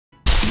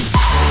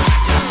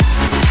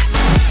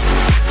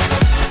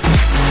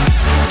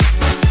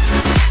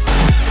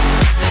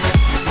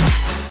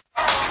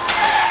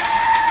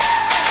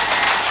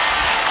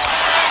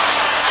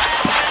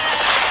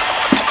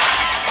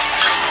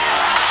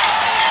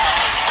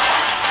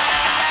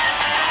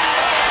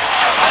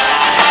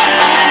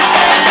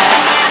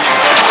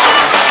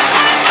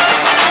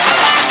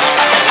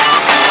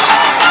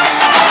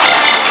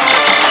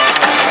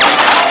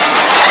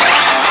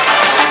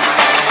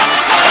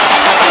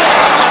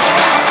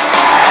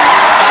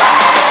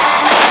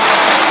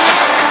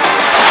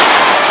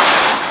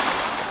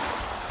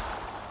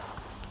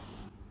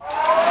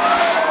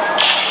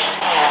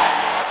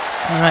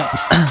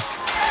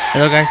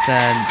Hello guys,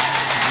 and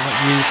what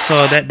you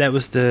saw that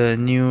was the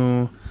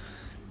new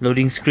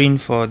loading screen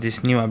for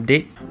this new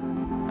update.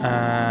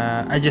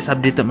 I just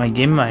updated my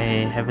game.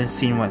 I haven't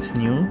seen what's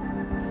new.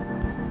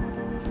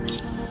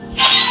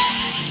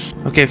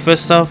 Okay,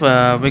 first off,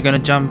 we're gonna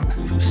jump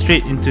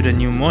straight into the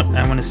new mode.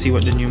 I wanna see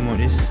what the new mode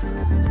is.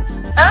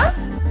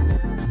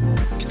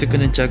 Kita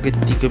kena jaga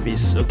 3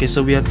 base. Okay,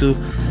 so we have to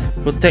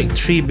protect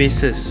 3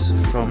 bases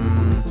from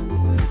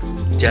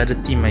the other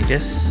team, I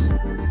guess,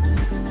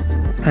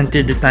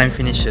 until the time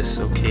finishes.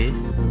 Okay,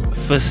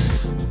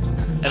 first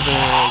ever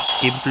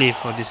gameplay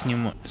for this new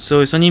mode.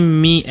 So it's only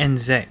me and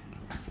Zach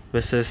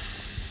versus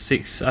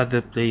 6 other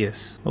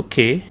players.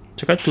 Okay,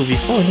 cakap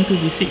 2v4 ni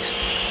 2v6.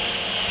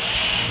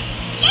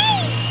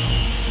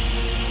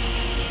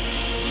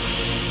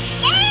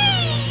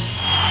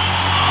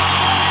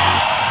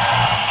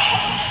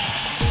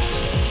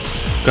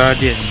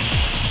 Guardian.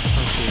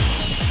 Okay.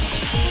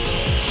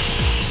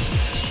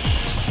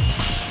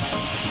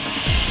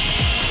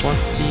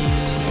 40.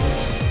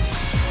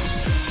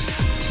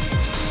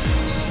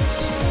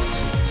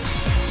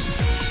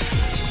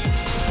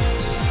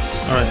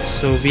 Alright,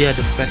 so we are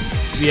the back.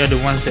 We are the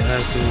ones that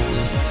have to.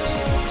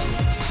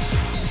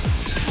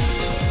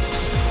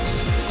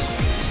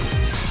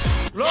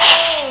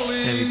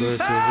 There we go to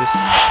this.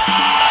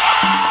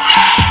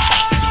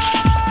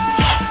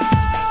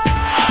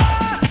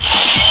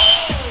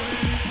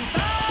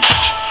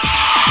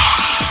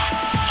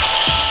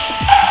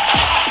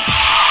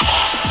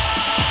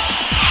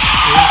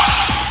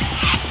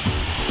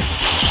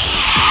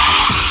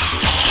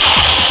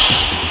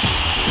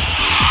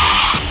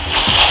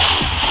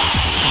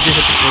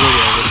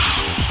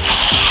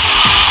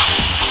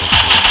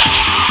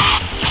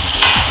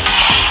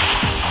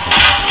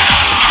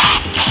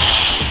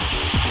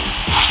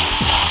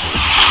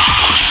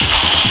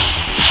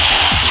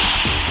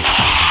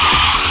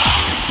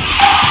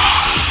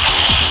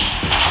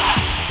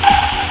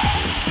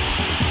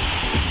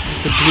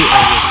 The blue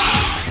area.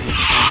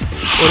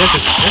 Oh, that's a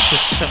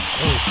shot.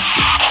 Oh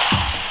shit.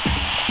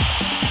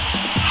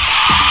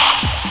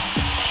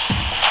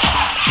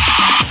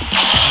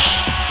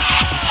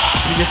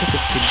 We just have to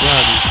figure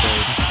out these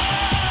guys.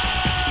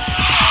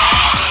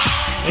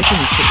 Why can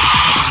we put this?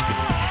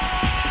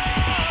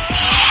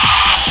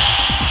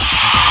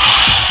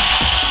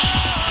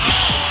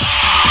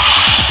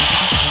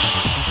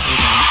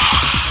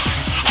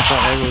 I saw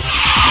arrows.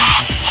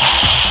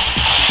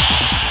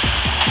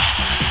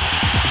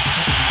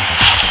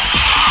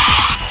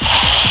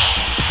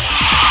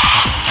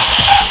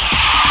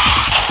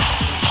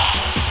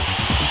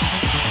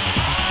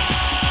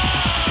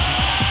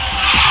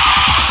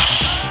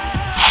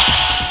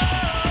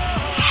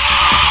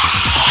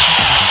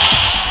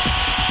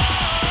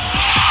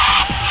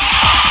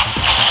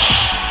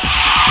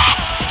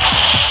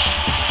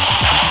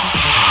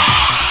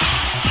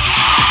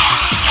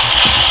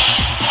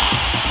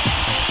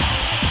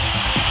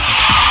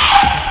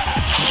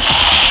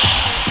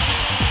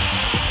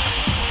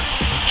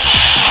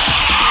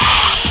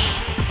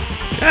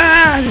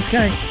 This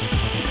guy.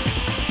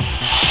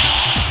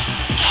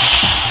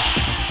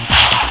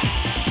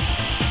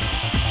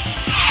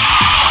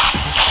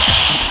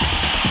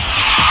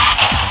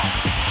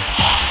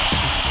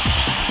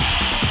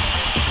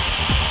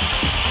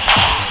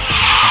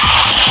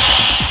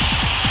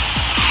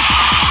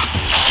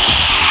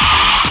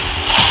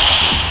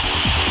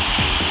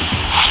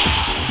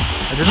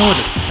 I don't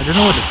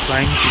know what the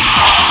flying thing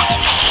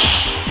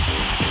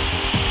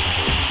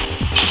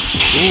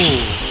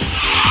is. Ooh.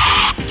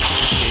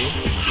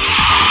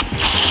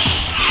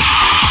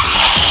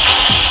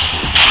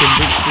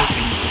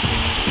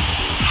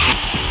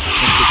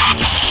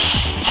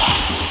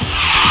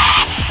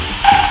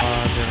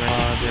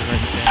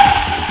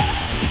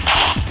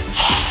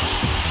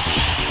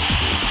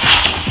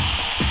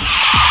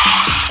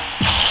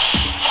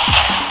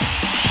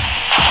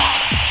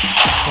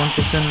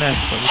 Left,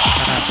 but we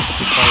can't have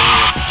too far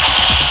away.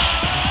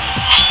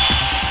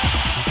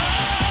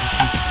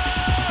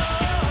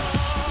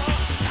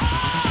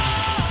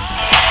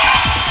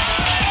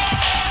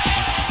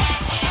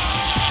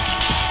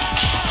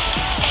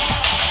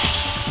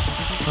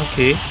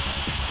 Okay.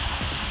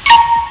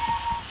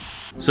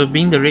 So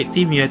being the red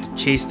team, you have to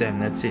chase them,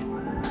 that's it.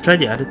 Try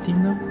the other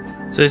team now.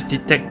 So it's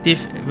detective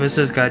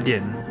versus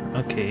guardian.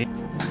 Okay.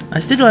 I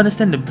still don't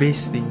understand the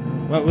base thing.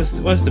 What's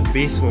the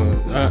base for?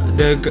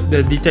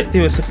 The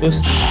detective was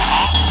supposed to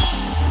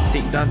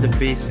take down the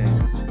base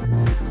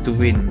to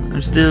win. I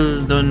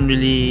still don't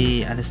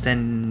really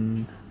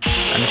understand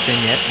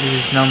yet.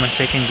 This is now my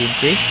second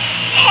gameplay.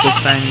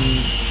 First time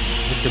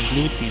with the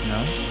blue team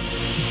now.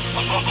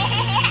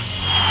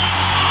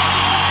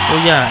 Oh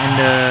yeah, and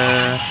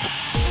the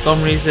Storm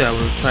Razor I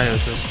will try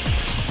also.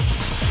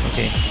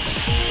 Okay.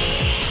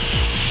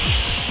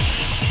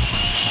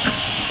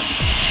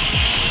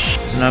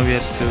 So now we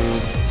have to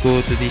go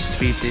to these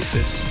 3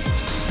 places.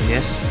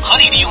 Yes. 合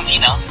理利用技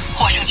能，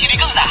获胜几率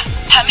更大。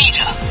探秘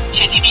者，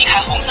切记避开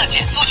红色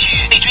减速区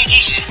域。被追击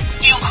时，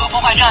利用可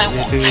破坏障碍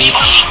物可以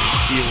绑定。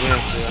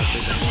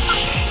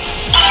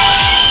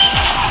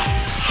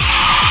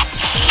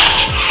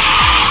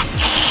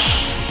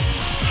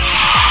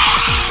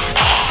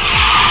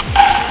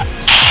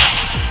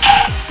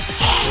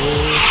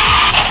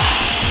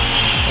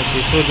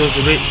so those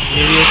red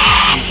areas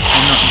we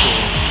cannot go.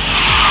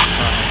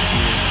 I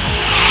see.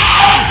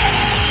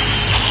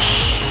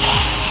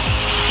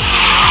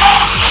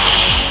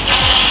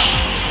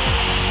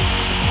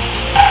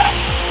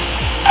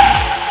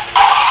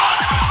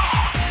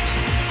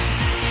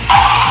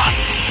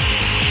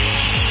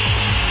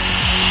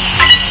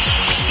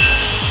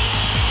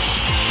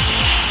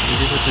 You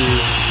just have to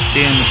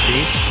stay on the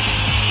base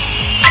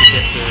to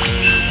get the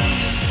one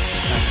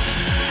side.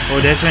 Oh,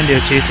 that's when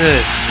they'll chase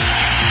us.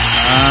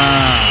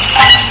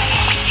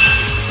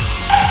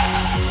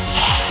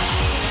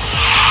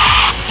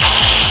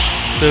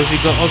 So if we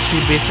got all 3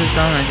 bases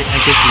down, I guess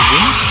we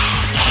win.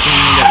 I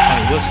think that's how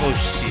it works. Oh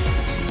shit.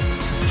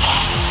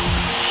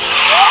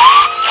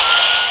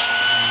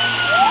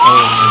 Oh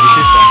no, this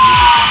is fun.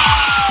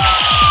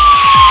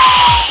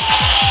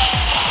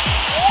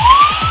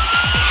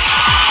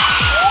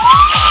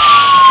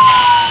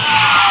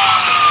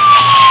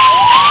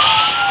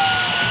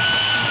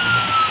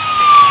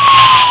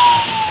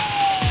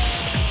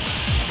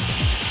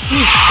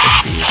 Let's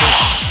see.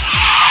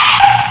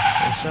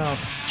 Watch out.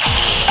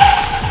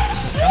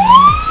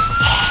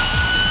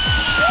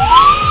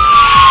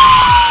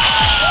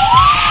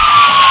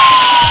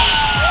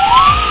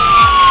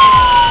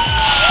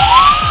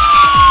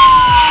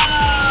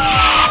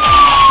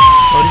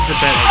 Oh, this is a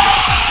bad idea.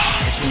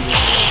 I shouldn't go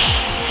there.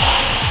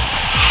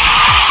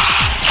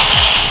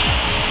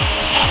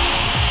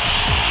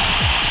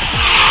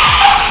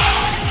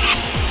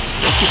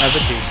 Where's the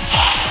other base?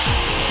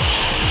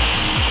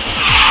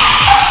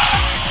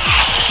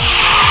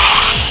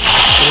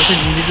 There's an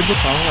invisible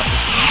power up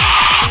this one.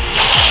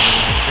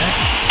 Like that.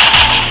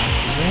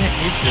 Where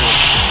is the...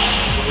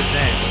 Over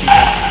there. See,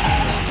 that's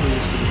two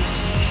base.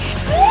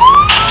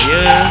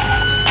 Fire!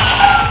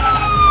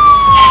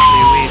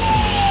 Stay away from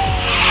me.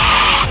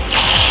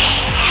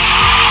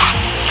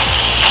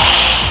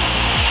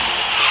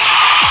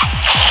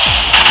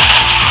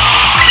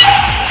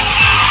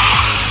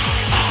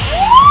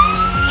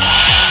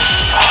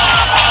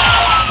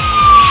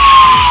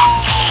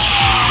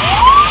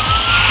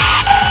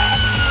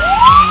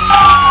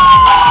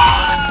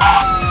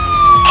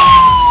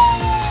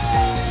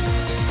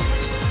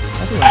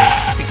 How do I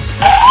fix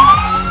that?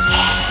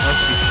 Oh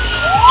shit.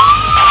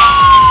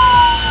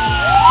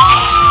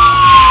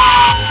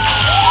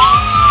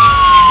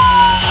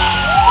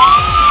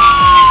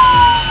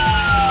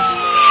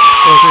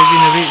 Oh, so if in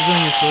the red zone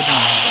you slow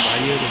down.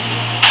 Fire the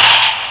blue.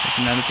 That's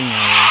another thing I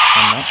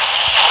found out.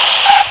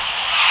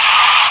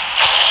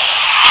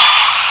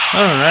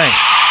 Alright.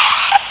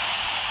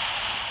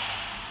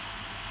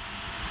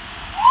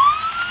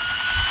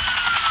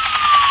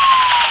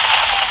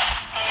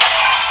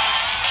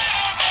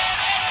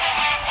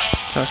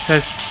 So it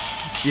says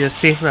you're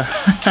safe lah.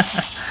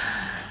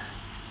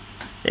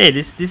 Hey,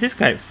 this is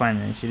quite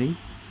fun actually.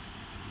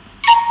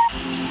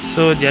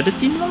 So the other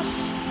team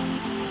lost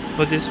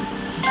for this.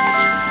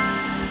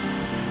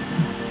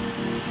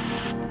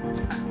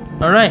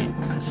 Alright,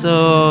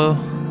 so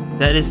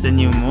that is the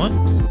new mode.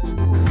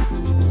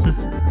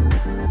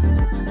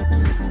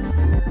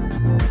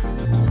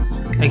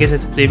 I guess I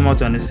have to play more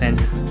to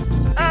understand.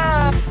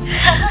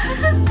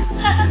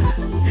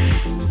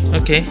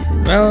 Okay,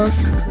 well,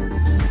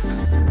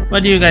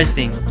 what do you guys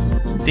think?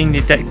 Think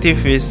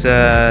Detective is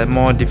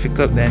more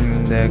difficult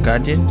than the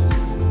Guardian?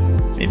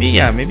 Maybe,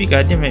 yeah, maybe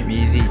Guardian might be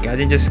easy.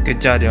 Guardian just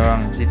kejar dia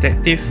orang.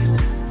 Detective,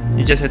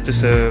 you just have to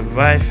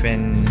survive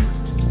and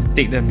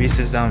take the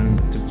bases down.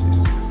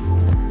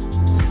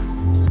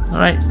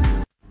 Alright.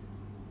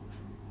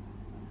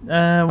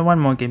 One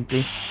more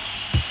gameplay.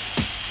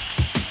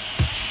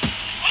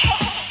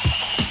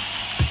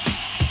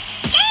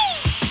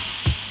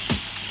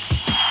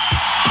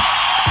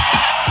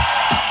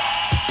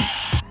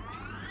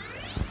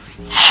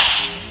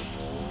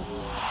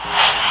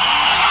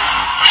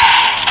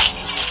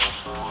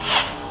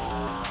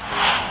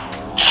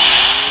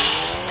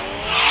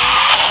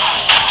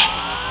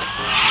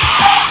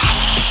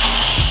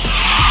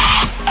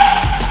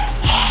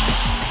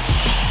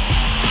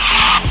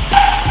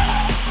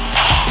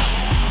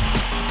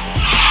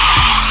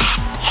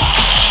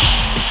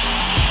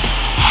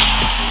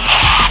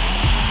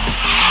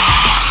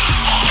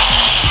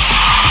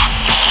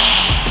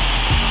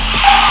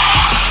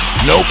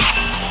 Nope.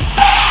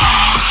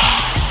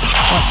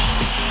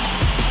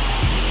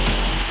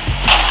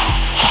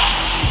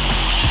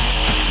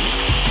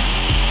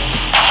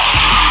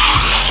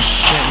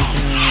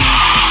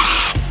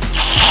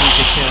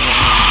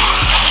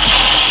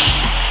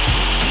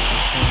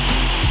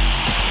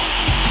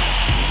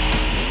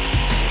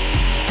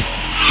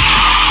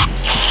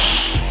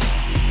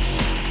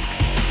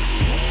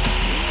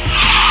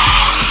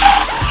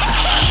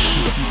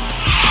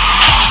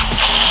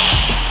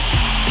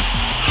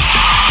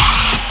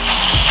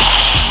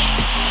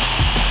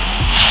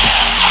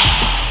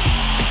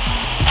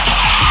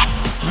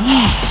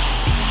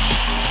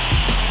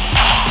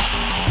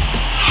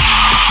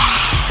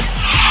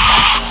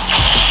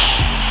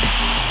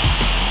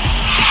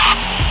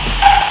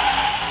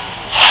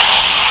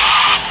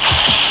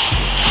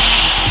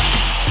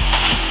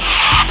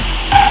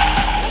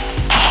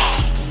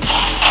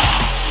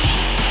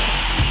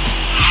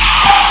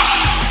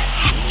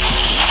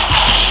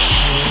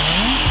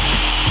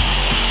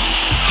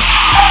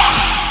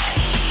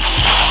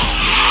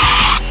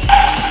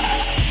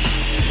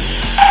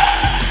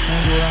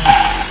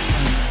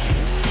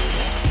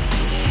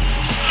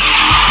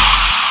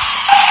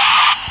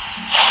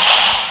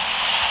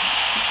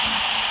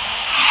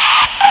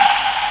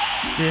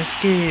 The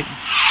escape.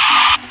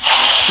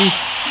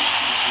 Please.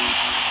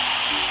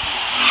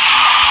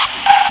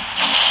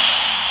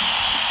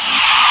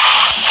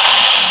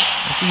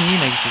 I think ini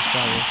lagi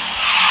susah ya.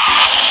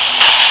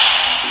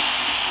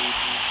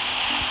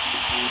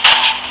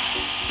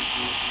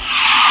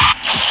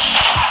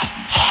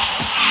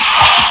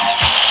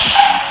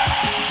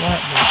 What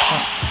the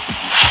fuck?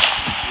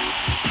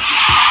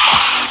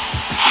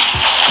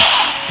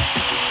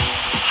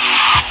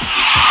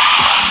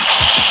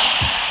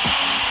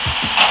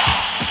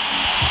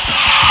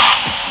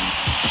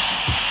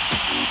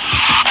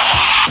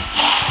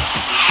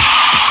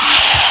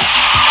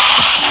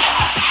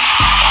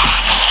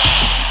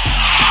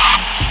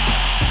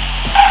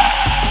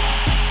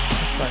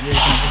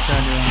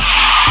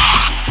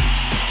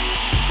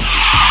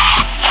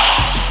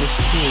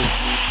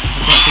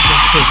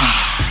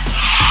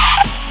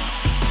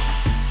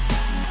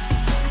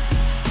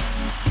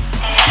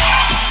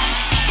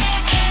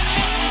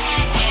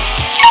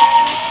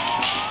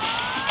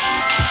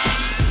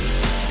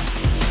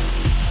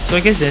 So I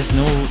guess there's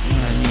no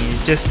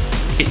it's just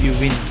hit you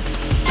win.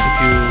 If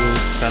you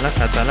kalah,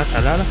 kalah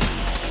lah.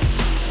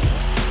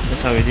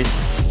 That's how it is.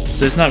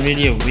 So it's not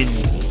really a win.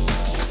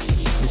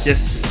 It's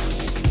just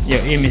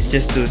your aim is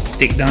just to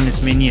take down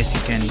as many as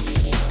you can.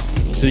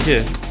 Itu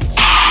je.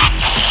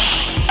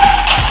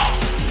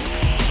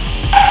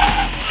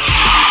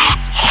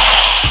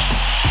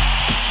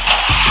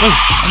 Oh,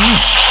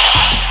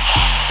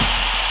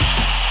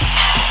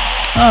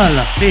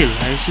 alah, fail.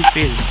 I actually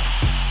failed.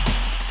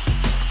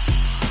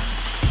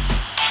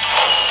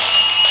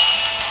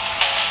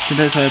 So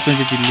that's what happens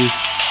if you lose.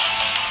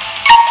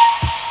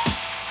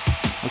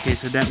 Okay,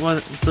 so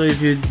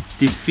if you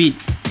defeat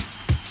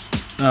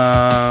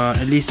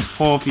at least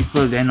 4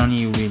 people, then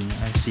only you win.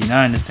 I see,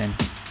 now I understand.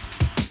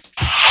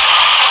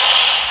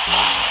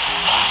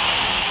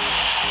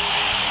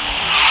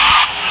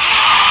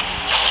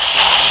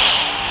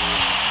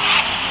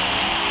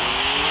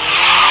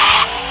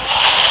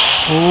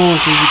 Oh,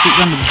 so if you take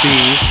down the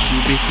base, you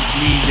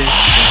basically just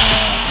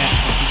add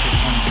 40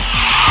 seconds.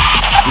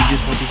 You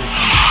just 40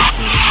 seconds.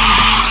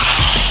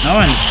 Now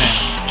I understand.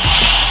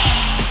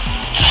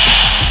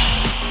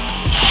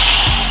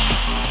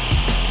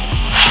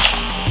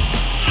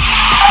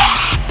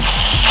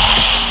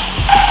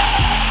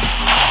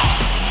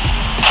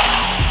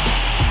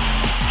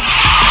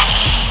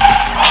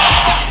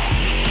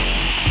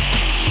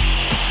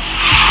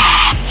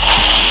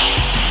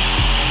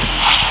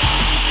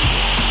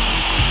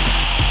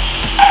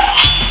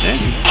 There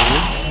you go.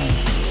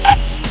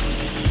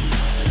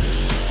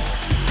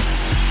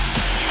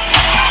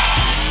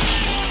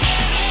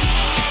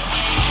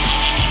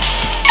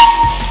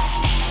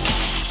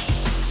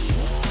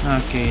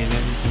 Okay,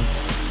 there we go.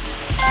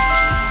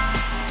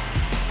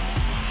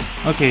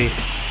 Okay.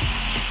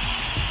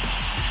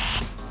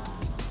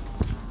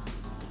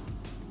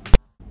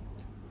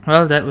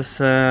 Well, that was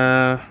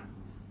the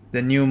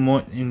new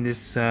mode in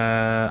this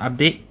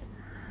update.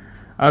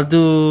 I'll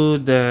do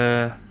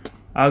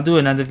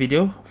another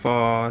video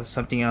for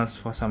something else,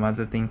 for some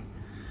other thing.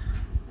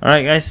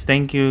 Alright guys,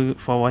 thank you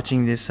for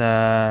watching this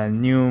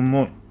new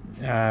mode.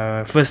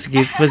 First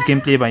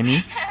gameplay by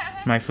me.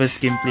 My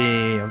first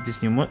gameplay of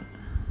this new mode.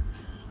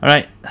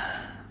 Alright.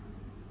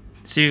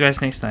 See you guys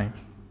next time.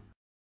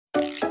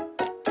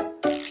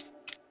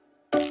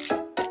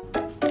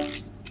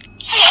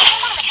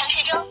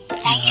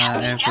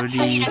 I've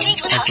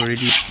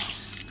already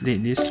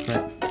did this,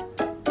 but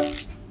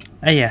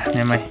yeah,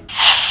 never mind.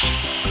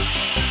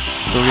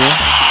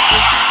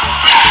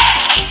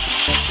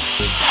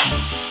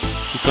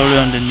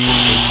 Tutorial on the new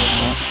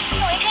mode.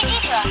 作为追击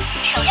者，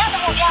首要的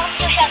目标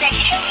就是要在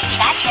直升机抵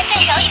达前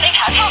对手已被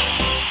淘汰。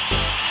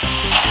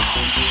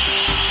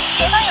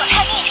前方有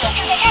叛逆者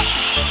正在占领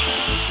区域，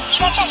一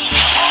旦占领成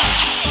功，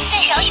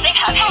对手已被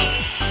淘汰。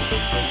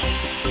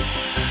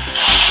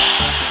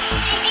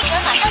追击者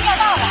马上就要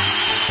到了。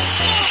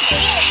进入险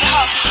境的时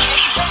候，记得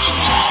使用隐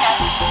秘技能，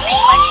可以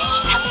完全隐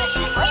藏自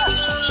己的所有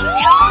信息，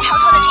成功逃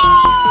脱了追击。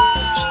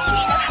隐秘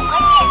技能很关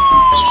键，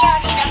一定要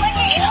记得关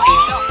键时候使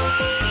用。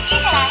接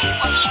下来，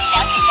我们一起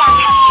了解下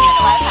叛逆者的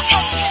玩法。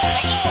叛逆者的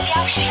核心目标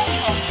是生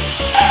存。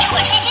如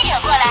果追击者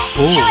过来，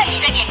千万记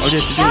得点击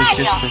取消按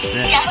钮，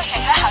然后选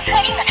择好特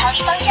定的逃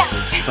离方向。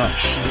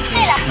对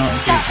了，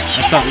告诉你一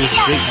个小诀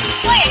窍，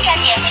多人站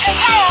点会更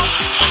快哦。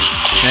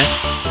Okay,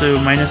 so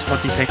minus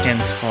 40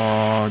 seconds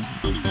for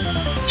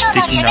撞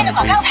到前面的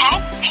广告牌，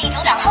可以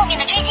阻挡后面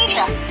的追击者。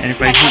And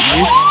if I hit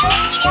this,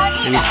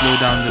 it will slow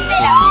down the 对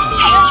了，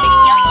还有你的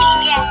游戏里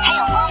面还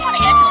有丰富的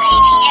元素可以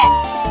体验，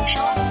如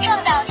撞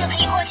到就可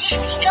以获取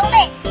属性装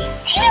备，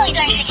停留一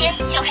段时间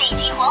就可以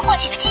激活获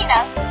取的技能。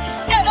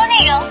更多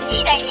内容，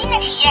期待新的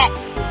体验。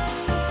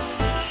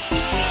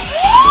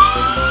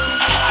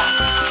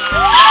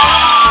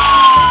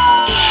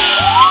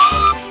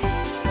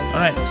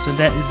Alright, so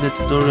that is the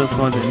tutorial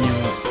for the new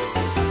mode.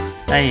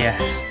 Yeah,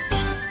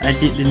 I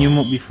did the new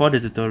mode before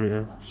the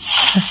tutorial.